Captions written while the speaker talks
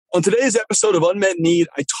On today's episode of Unmet Need,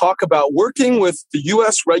 I talk about working with the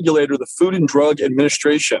U.S. regulator, the Food and Drug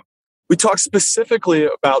Administration. We talk specifically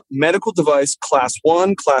about medical device Class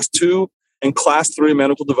 1, Class 2, and Class 3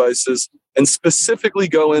 medical devices, and specifically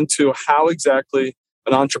go into how exactly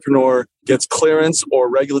an entrepreneur gets clearance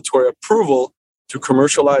or regulatory approval to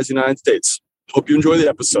commercialize in the United States. Hope you enjoy the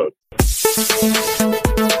episode.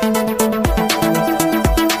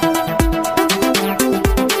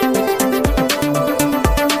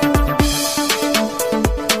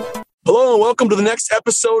 Hello, and welcome to the next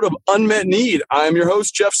episode of Unmet Need. I am your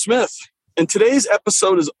host, Jeff Smith, and today's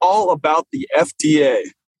episode is all about the FDA.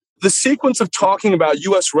 The sequence of talking about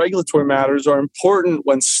U.S. regulatory matters are important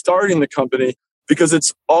when starting the company because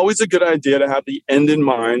it's always a good idea to have the end in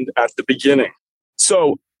mind at the beginning.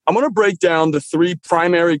 So I'm going to break down the three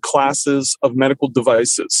primary classes of medical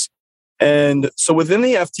devices. And so within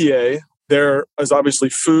the FDA, there is obviously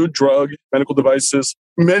food, drug, medical devices.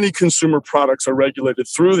 Many consumer products are regulated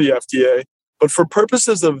through the FDA. But for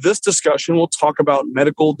purposes of this discussion, we'll talk about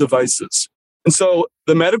medical devices. And so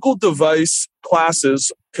the medical device classes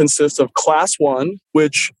consist of Class 1,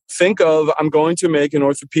 which think of, I'm going to make an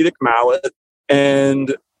orthopedic mallet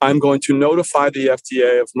and I'm going to notify the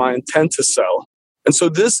FDA of my intent to sell. And so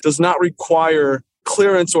this does not require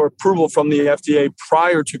clearance or approval from the FDA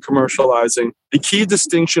prior to commercializing. The key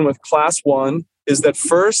distinction with Class 1 is that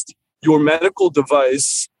first, your medical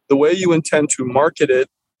device, the way you intend to market it,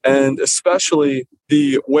 and especially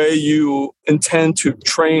the way you intend to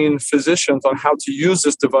train physicians on how to use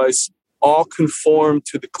this device, all conform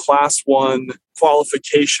to the Class 1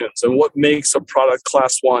 qualifications and what makes a product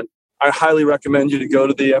Class 1. I highly recommend you to go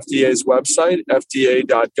to the FDA's website,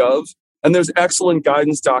 fda.gov, and there's excellent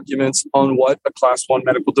guidance documents on what a Class 1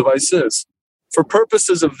 medical device is. For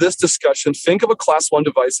purposes of this discussion, think of a Class 1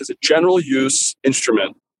 device as a general use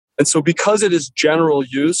instrument. And so because it is general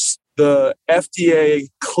use, the FDA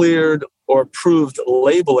cleared or approved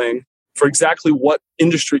labeling for exactly what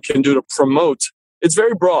industry can do to promote, it's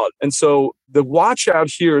very broad. And so the watch out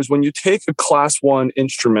here is when you take a Class 1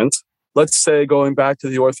 instrument, let's say going back to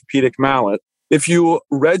the orthopedic mallet, if you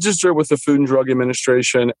register with the Food and Drug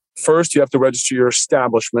Administration, first you have to register your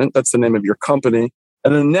establishment. That's the name of your company.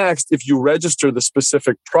 And then next, if you register the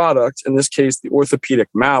specific product, in this case, the orthopedic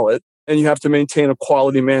mallet, and you have to maintain a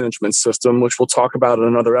quality management system, which we'll talk about in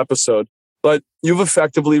another episode. But you've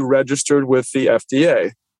effectively registered with the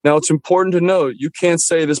FDA. Now, it's important to note, you can't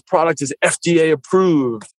say this product is FDA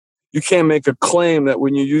approved. You can't make a claim that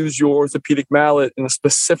when you use your orthopedic mallet in a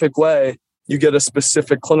specific way, you get a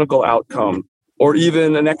specific clinical outcome or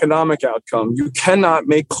even an economic outcome. You cannot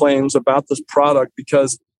make claims about this product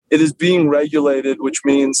because it is being regulated, which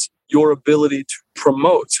means your ability to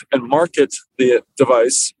promote and market the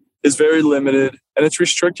device is very limited, and it's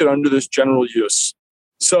restricted under this general use.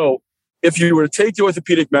 So if you were to take the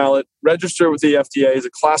orthopedic mallet, register with the FDA as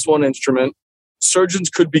a Class 1 instrument, surgeons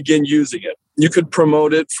could begin using it. You could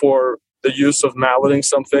promote it for the use of malleting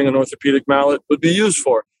something an orthopedic mallet would be used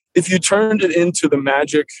for. If you turned it into the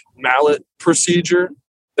magic mallet procedure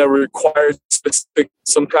that requires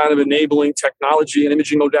some kind of enabling technology and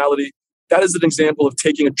imaging modality, that is an example of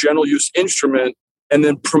taking a general use instrument and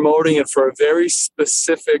then promoting it for a very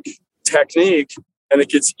specific technique. And it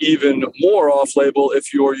gets even more off-label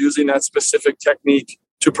if you're using that specific technique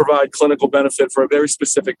to provide clinical benefit for a very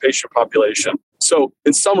specific patient population. So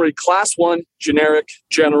in summary, Class 1, generic,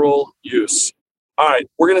 general use. All right,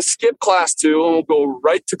 we're going to skip Class 2 and we'll go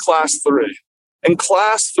right to Class 3. And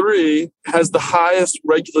Class 3 has the highest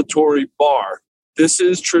regulatory bar. This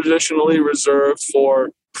is traditionally reserved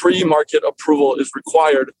for pre-market approval is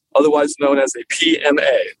required, otherwise known as a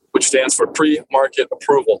PMA, which stands for pre-market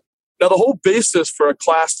approval. Now, the whole basis for a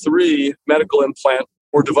Class 3 medical implant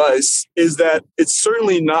or device is that it's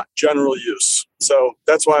certainly not general use. So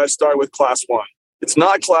that's why I start with Class 1. It's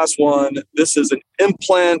not Class 1. This is an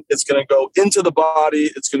implant. It's going to go into the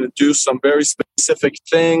body. It's going to do some very specific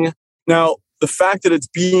thing. Now, the fact that it's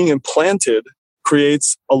being implanted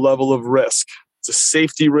creates a level of risk. It's a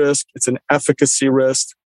safety risk. It's an efficacy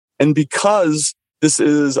risk. And because this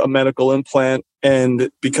is a medical implant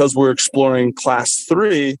and because we're exploring Class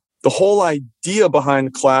 3, the whole idea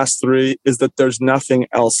behind Class 3 is that there's nothing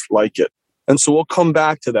else like it. And so we'll come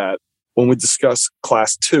back to that when we discuss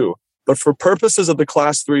Class 2. But for purposes of the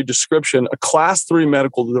Class 3 description, a Class 3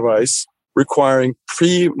 medical device requiring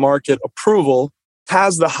pre-market approval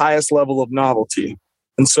has the highest level of novelty.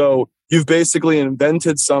 And so you've basically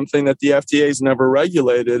invented something that the FDA has never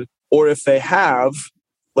regulated, or if they have,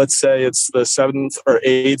 let's say it's the 7th or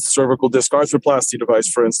 8th cervical disc arthroplasty device,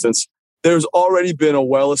 for instance, there's already been a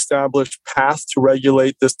well-established path to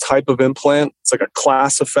regulate this type of implant. It's like a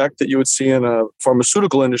class effect that you would see in a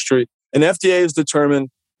pharmaceutical industry. And FDA has determined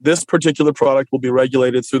this particular product will be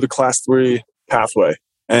regulated through the Class 3 pathway.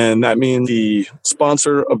 And that means the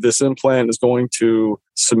sponsor of this implant is going to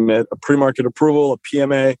submit a pre-market approval, a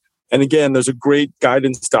PMA. And again, there's a great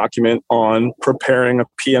guidance document on preparing a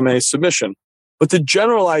PMA submission. But the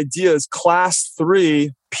general idea is Class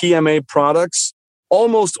 3 PMA products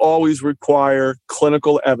almost always require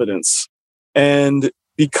clinical evidence. And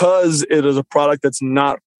because it is a product that's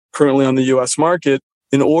not currently on the US market,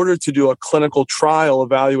 in order to do a clinical trial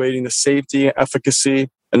evaluating the safety, efficacy,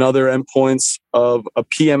 and other endpoints of a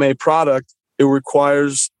PMA product, it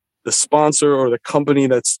requires the sponsor or the company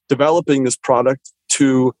that's developing this product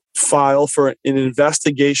to file for an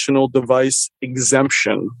investigational device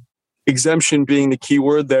exemption. Exemption being the key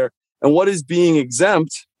word there. And what is being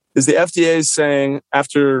exempt is the FDA is saying,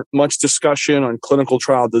 after much discussion on clinical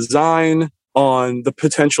trial design, on the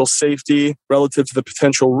potential safety relative to the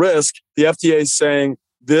potential risk, the FDA is saying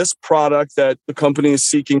this product that the company is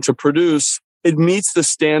seeking to produce, it meets the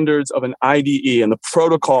standards of an IDE and the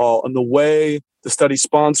protocol and the way the study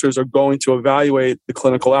sponsors are going to evaluate the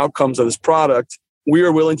clinical outcomes of this product. We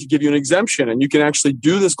are willing to give you an exemption, and you can actually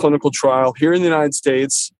do this clinical trial here in the United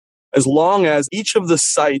States as long as each of the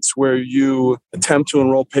sites where you attempt to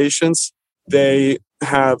enroll patients, they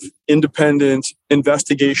have independent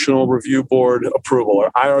investigational review board approval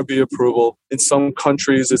or IRB approval. In some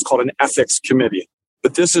countries, it's called an ethics committee.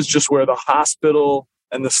 But this is just where the hospital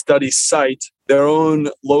and the study site, their own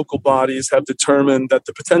local bodies have determined that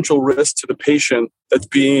the potential risk to the patient that's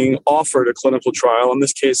being offered a clinical trial, in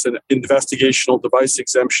this case, an investigational device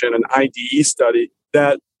exemption, an IDE study,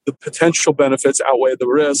 that the potential benefits outweigh the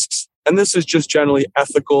risks. And this is just generally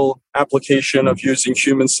ethical application of using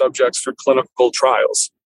human subjects for clinical trials.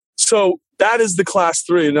 So that is the Class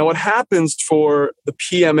 3. Now, what happens for the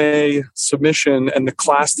PMA submission and the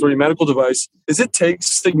Class 3 medical device is it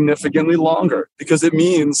takes significantly longer because it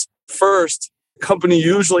means, first, the company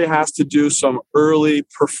usually has to do some early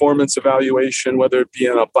performance evaluation, whether it be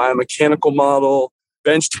in a biomechanical model,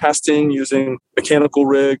 bench testing using mechanical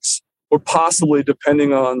rigs, or possibly,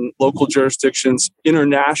 depending on local jurisdictions,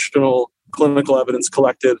 international clinical evidence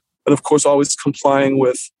collected, and of course, always complying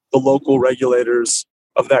with the local regulators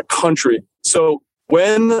of that country. So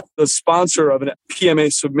when the sponsor of an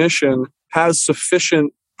PMA submission has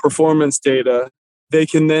sufficient performance data, they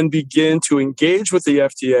can then begin to engage with the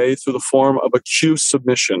FDA through the form of a Q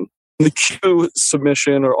submission. The Q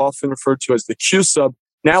submission, or often referred to as the Q sub,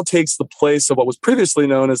 now takes the place of what was previously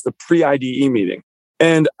known as the pre-IDE meeting.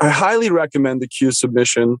 And I highly recommend the Q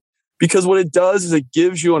submission because what it does is it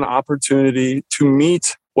gives you an opportunity to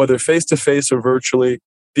meet, whether face-to-face or virtually,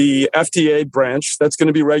 the FDA branch that's going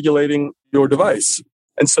to be regulating your device.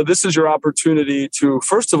 And so this is your opportunity to,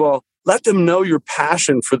 first of all, let them know your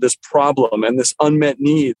passion for this problem and this unmet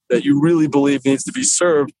need that you really believe needs to be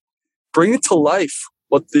served. Bring it to life,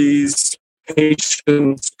 what these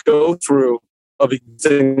patients go through of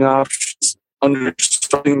existing options,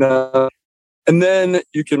 understanding them. And then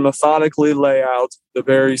you can methodically lay out the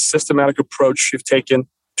very systematic approach you've taken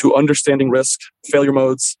to understanding risk, failure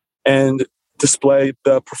modes, and display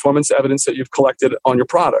the performance evidence that you've collected on your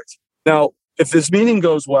product. Now, if this meeting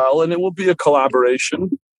goes well, and it will be a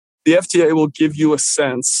collaboration, the FDA will give you a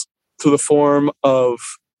sense to the form of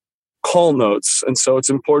call notes. And so it's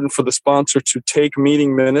important for the sponsor to take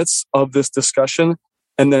meeting minutes of this discussion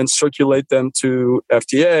and then circulate them to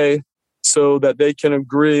FDA so that they can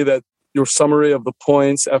agree that your summary of the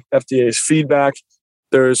points, FDA's feedback,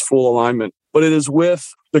 there is full alignment. But it is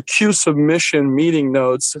with the Q submission meeting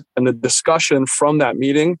notes and the discussion from that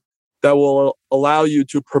meeting that will allow you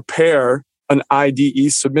to prepare an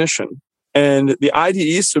IDE submission. And the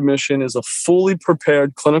IDE submission is a fully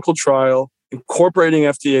prepared clinical trial incorporating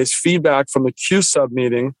FDA's feedback from the Q sub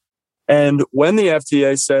meeting. And when the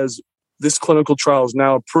FDA says this clinical trial is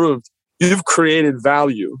now approved, you've created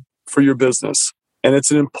value for your business. And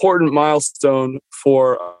it's an important milestone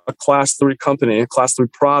for a Class 3 company, a Class 3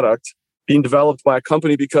 product being developed by a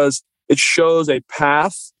company because it shows a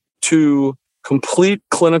path to complete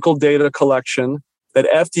clinical data collection that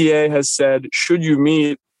FDA has said, should you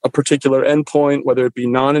meet a particular endpoint, whether it be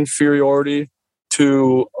non-inferiority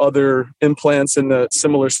to other implants in the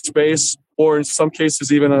similar space, or in some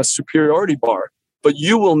cases, even a superiority bar. But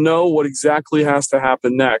you will know what exactly has to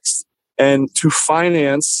happen next. And to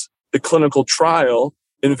finance the clinical trial,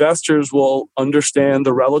 investors will understand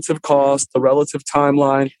the relative cost, the relative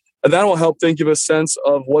timeline, and that will help them give a sense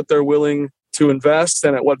of what they're willing to invest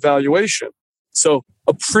and at what valuation. So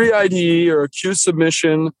a pre-IDE or a Q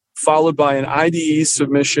submission followed by an IDE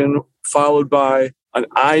submission, followed by an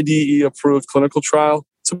IDE-approved clinical trial.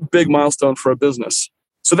 It's a big milestone for a business.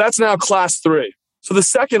 So that's now class 3. So the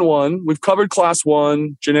second one, we've covered class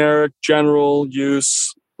 1, generic, general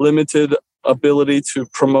use, limited ability to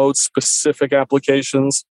promote specific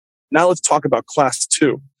applications. Now let's talk about class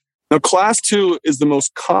 2. Now, class 2 is the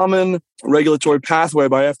most common regulatory pathway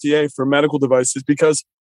by FDA for medical devices because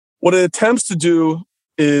what it attempts to do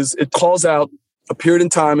is it calls out a period in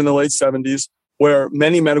time in the late 70s where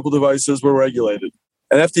many medical devices were regulated.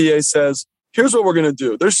 And FDA says, here's what we're going to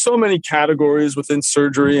do. There's so many categories within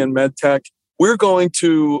surgery and med tech. We're going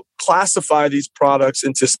to classify these products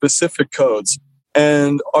into specific codes.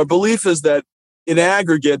 And our belief is that in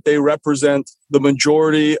aggregate, they represent the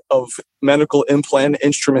majority of medical implant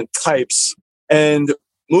instrument types. And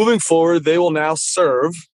moving forward, they will now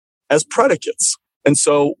serve as predicates. And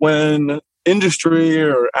so when industry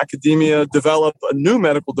or academia develop a new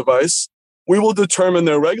medical device, we will determine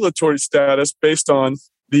their regulatory status based on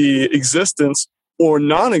the existence or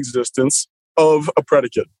non-existence of a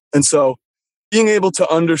predicate. And so being able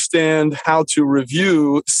to understand how to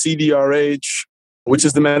review CDRH, which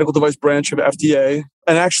is the medical device branch of FDA,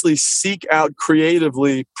 and actually seek out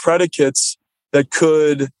creatively predicates that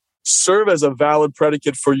could serve as a valid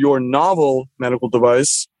predicate for your novel medical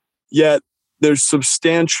device, yet there's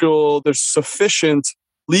sufficient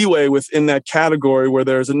leeway within that category where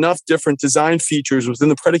there's enough different design features within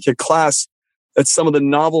the predicate class that some of the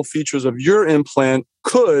novel features of your implant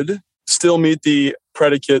could still meet the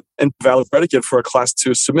predicate and valid predicate for a class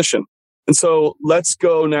 2 submission. And so let's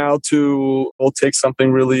go now we'll take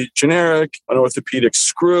something really generic, an orthopedic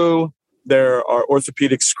screw. There are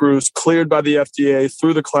orthopedic screws cleared by the FDA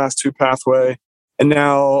through the class 2 pathway. And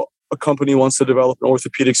now a company wants to develop an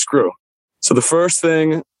orthopedic screw. So the first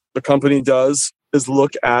thing the company does is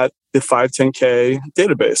look at the 510K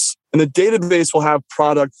database. And the database will have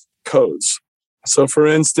product codes. So for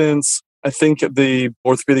instance, I think the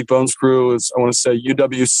orthopedic bone screw is, I want to say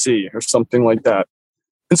UWC or something like that.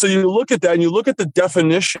 And so you look at that and you look at the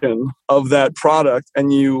definition of that product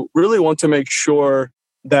and you really want to make sure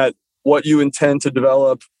that what you intend to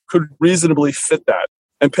develop could reasonably fit that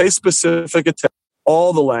and pay specific attention to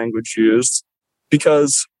all the language used,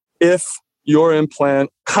 because if your implant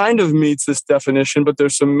kind of meets this definition, but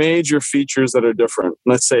there's some major features that are different.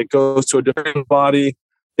 Let's say it goes to a different body.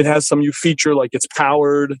 It has some new feature like it's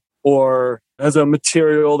powered or has a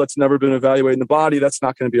material that's never been evaluated in the body. That's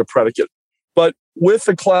not going to be a predicate. But with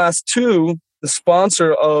the class 2, the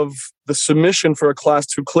sponsor of the submission for a class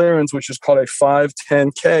 2 clearance, which is called a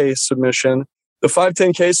 510K submission, the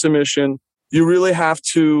 510K submission, you really have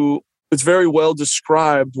to, it's very well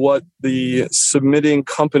described what the submitting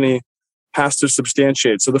company has to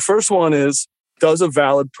substantiate. So the first one is, does a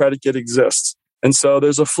valid predicate exist? And so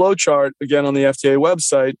there's a flow chart, again, on the FDA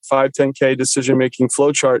website, 510K decision-making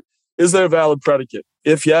flow chart. Is there a valid predicate?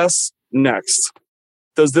 If yes, next.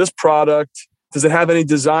 Does this product, does it have any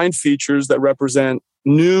design features that represent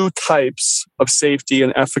new types of safety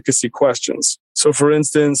and efficacy questions? So for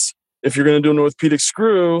instance, if you're going to do an orthopedic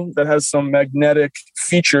screw that has some magnetic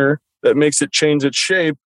feature that makes it change its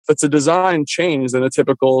shape, that's a design change than a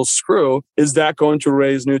typical screw, is that going to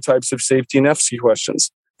raise new types of safety and efficacy questions?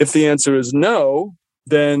 If the answer is no,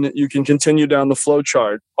 then you can continue down the flow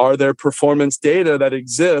chart. Are there performance data that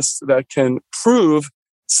exists that can prove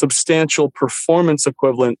substantial performance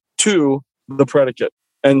equivalent to the predicate?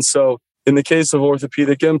 And so in the case of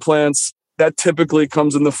orthopedic implants, that typically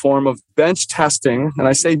comes in the form of bench testing. And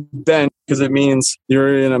I say bench because it means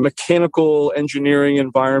you're in a mechanical engineering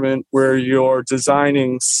environment where you're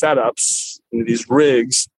designing setups, these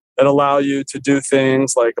rigs that allow you to do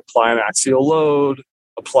things like apply an axial load,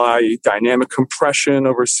 apply dynamic compression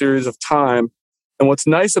over a series of time. And what's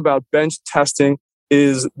nice about bench testing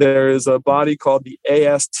is there is a body called the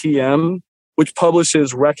ASTM, which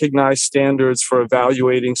publishes recognized standards for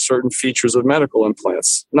evaluating certain features of medical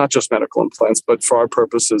implants, not just medical implants, but for our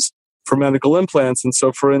purposes, for medical implants. And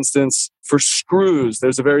so, for instance, for screws,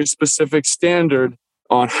 there's a very specific standard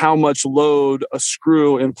on how much load a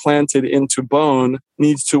screw implanted into bone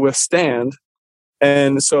needs to withstand.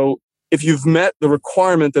 And so if you've met the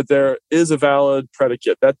requirement that there is a valid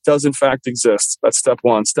predicate, that does in fact exist. That's step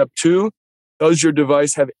 1. Step 2, does your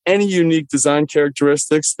device have any unique design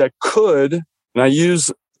characteristics that could, and I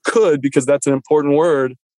use could because that's an important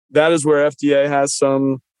word, that is where FDA has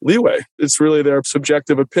some leeway. It's really their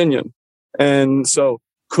subjective opinion. And so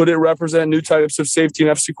could it represent new types of safety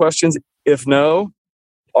and efficacy questions? If no,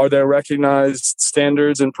 are there recognized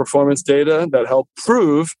standards and performance data that help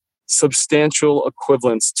prove substantial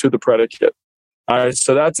equivalence to the predicate? All right,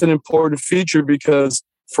 so that's an important feature because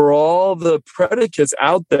for all the predicates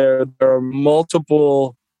out there, there are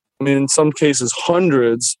multiple, in some cases,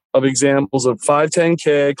 hundreds of examples of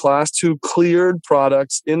 510K Class 2 cleared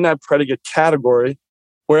products in that predicate category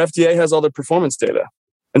where FDA has all the performance data.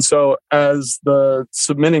 And so as the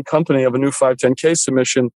submitting company of a new 510K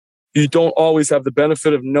submission, you don't always have the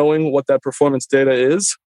benefit of knowing what that performance data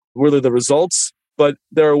is, really the results, but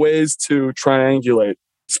there are ways to triangulate.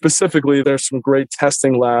 Specifically, there's some great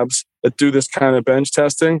testing labs that do this kind of bench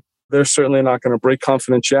testing. They're certainly not going to break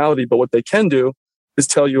confidentiality, but what they can do is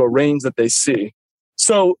tell you a range that they see.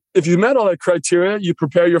 So if you met all that criteria, you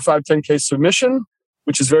prepare your 510K submission,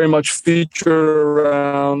 which is very much featured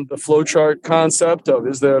around the flowchart concept of,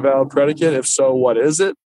 is there a valid predicate? If so, what is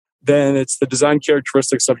it? Then it's the design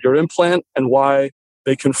characteristics of your implant and why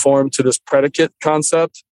they conform to this predicate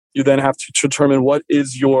concept. You then have to determine what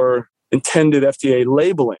is your intended FDA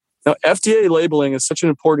labeling. Now, FDA labeling is such an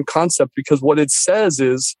important concept because what it says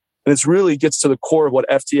is, and it really gets to the core of what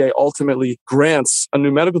FDA ultimately grants a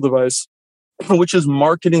new medical device, which is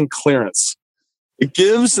marketing clearance. It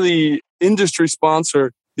gives the industry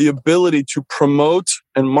sponsor the ability to promote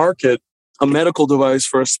and market a medical device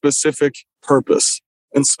for a specific purpose.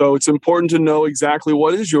 And so it's important to know exactly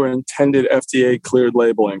what is your intended FDA cleared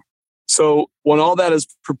labeling. So when all that is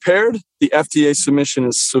prepared, the FDA submission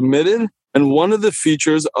is submitted. And one of the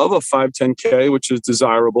features of a 510K, which is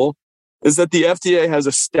desirable, is that the FDA has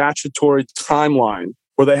a statutory timeline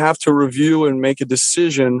where they have to review and make a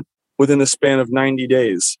decision within the span of 90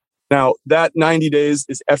 days. Now, that 90 days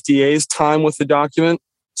is FDA's time with the document.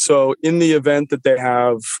 So in the event that they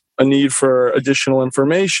have a need for additional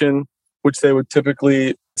information, which they would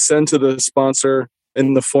typically send to the sponsor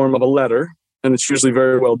in the form of a letter, and it's usually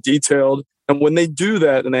very well detailed. And when they do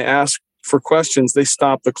that and they ask for questions, they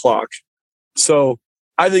stop the clock. So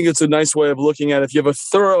I think it's a nice way of looking at it. If you have a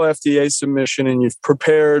thorough FDA submission and you've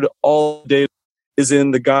prepared all the data is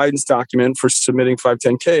in the guidance document for submitting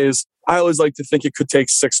 510Ks, I always like to think it could take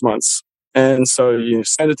 6 months. And so you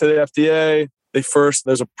send it to the FDA.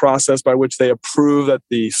 There's a process by which they approve that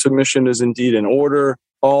the submission is indeed in order.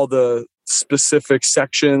 All the specific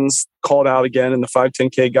sections called out again in the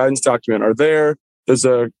 510K guidance document are there. There's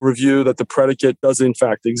a review that the predicate does in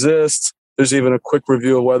fact exist. There's even a quick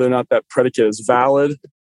review of whether or not that predicate is valid.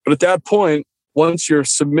 But at that point, once your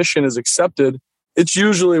submission is accepted, it's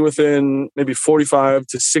usually within maybe 45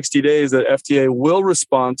 to 60 days that FDA will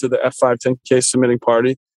respond to the F510K submitting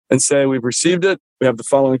party and say, we've received it. We have the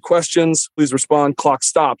following questions. Please respond. Clock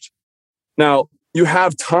stopped. Now, you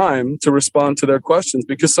have time to respond to their questions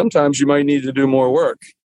because sometimes you might need to do more work.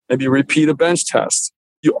 Maybe repeat a bench test.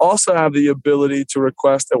 You also have the ability to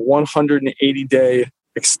request a 180-day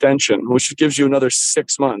extension, which gives you another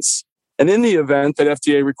 6 months. And in the event that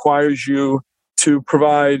FDA requires you to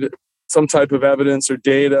provide some type of evidence or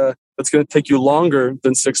data that's going to take you longer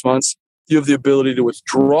than 6 months, you have the ability to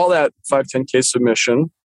withdraw that 510K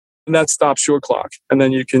submission, and that stops your clock. And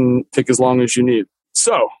then you can take as long as you need.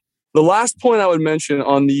 So the last point I would mention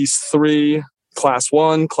on these three Class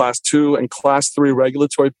 1, Class 2, and Class 3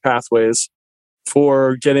 regulatory pathways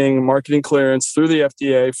for getting marketing clearance through the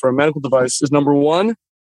FDA for a medical device is number one,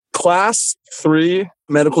 Class 3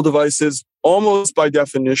 medical devices, almost by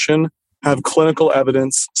definition, have clinical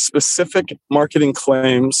evidence, specific marketing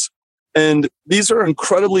claims, and these are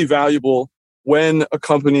incredibly valuable when a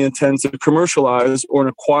company intends to commercialize or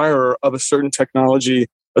an acquirer of a certain technology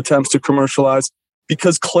attempts to commercialize,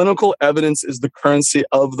 because clinical evidence is the currency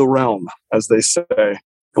of the realm, as they say.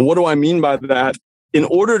 And what do I mean by that? In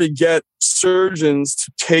order to get surgeons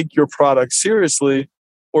to take your product seriously,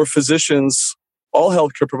 or physicians, all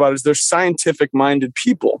healthcare providers, they're scientific-minded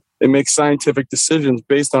people. They make scientific decisions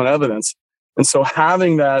based on evidence. And so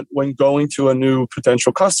having that when going to a new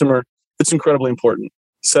potential customer, it's incredibly important.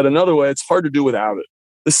 Said another way, it's hard to do without it.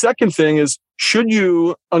 The second thing is, should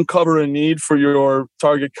you uncover a need for your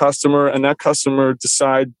target customer and that customer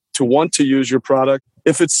decide to want to use your product,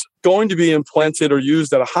 if it's going to be implanted or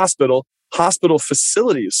used at a hospital, hospital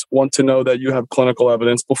facilities want to know that you have clinical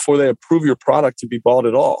evidence before they approve your product to be bought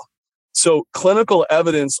at all. So clinical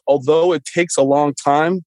evidence, although it takes a long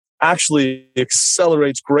time, actually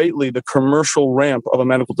accelerates greatly the commercial ramp of a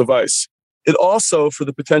medical device. It also, for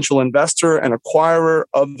the potential investor and acquirer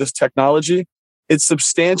of this technology, it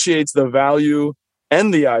substantiates the value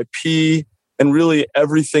and the IP and really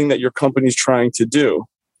everything that your company is trying to do.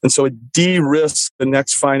 And so it de-risks the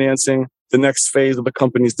next financing, the next phase of the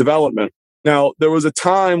company's development. Now, there was a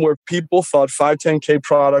time where people thought 510K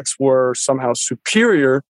products were somehow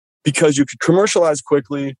superior because you could commercialize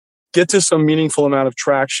quickly, get to some meaningful amount of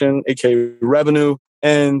traction, aka revenue,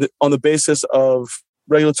 and on the basis of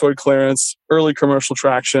regulatory clearance, early commercial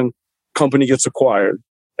traction, company gets acquired.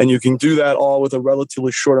 And you can do that all with a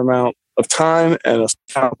relatively short amount of time and a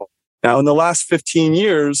capital. Now, in the last 15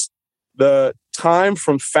 years, the time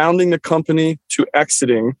from founding the company to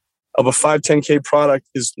exiting of a 510K product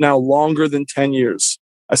is now longer than 10 years.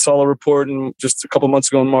 I saw a report just a couple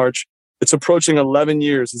months ago in March. It's approaching 11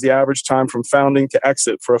 years is the average time from founding to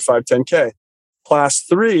exit for a 510K. Class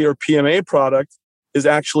 3 or PMA product is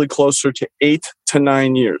actually closer to 8 to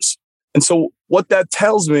 9 years. And so what that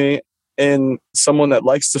tells me, and someone that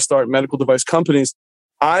likes to start medical device companies,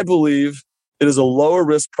 I believe it is a lower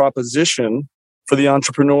risk proposition for the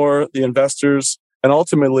entrepreneur, the investors, and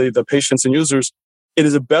ultimately the patients and users. It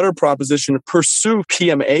is a better proposition to pursue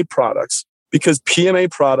PMA products because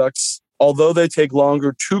PMA products, although they take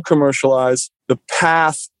longer to commercialize, the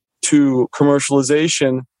path to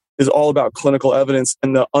commercialization is all about clinical evidence,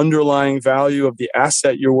 and the underlying value of the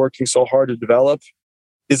asset you're working so hard to develop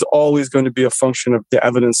is always going to be a function of the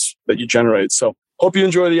evidence that you generate. So hope you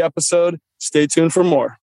enjoy the episode. Stay tuned for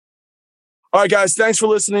more. All right, guys, thanks for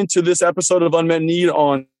listening to this episode of Unmet Need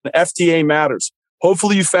on FDA Matters.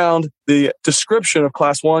 Hopefully you found the description of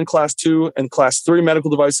Class 1, Class 2, and Class 3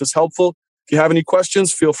 medical devices helpful. If you have any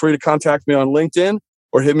questions, feel free to contact me on LinkedIn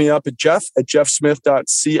or hit me up at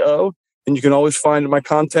jeff@jeffsmith.co. And you can always find my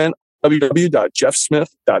content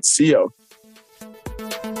www.jeffsmith.co.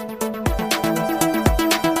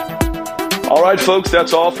 All right, folks,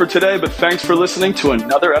 that's all for today, but thanks for listening to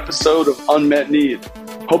another episode of Unmet Need.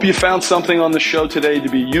 Hope you found something on the show today to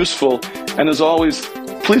be useful. And as always,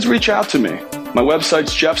 please reach out to me. My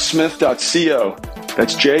website's jeffsmith.co.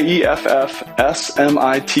 That's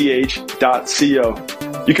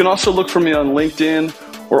JEFFSMITH.co. You can also look for me on LinkedIn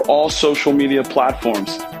or all social media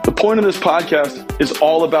platforms. The point of this podcast is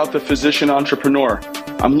all about the physician entrepreneur.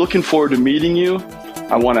 I'm looking forward to meeting you.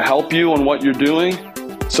 I want to help you on what you're doing.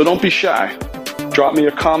 So don't be shy. Drop me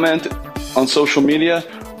a comment on social media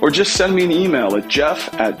or just send me an email at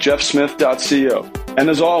jeff@jeffsmith.co. And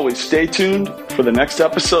as always, stay tuned for the next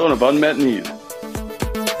episode of Unmet Need.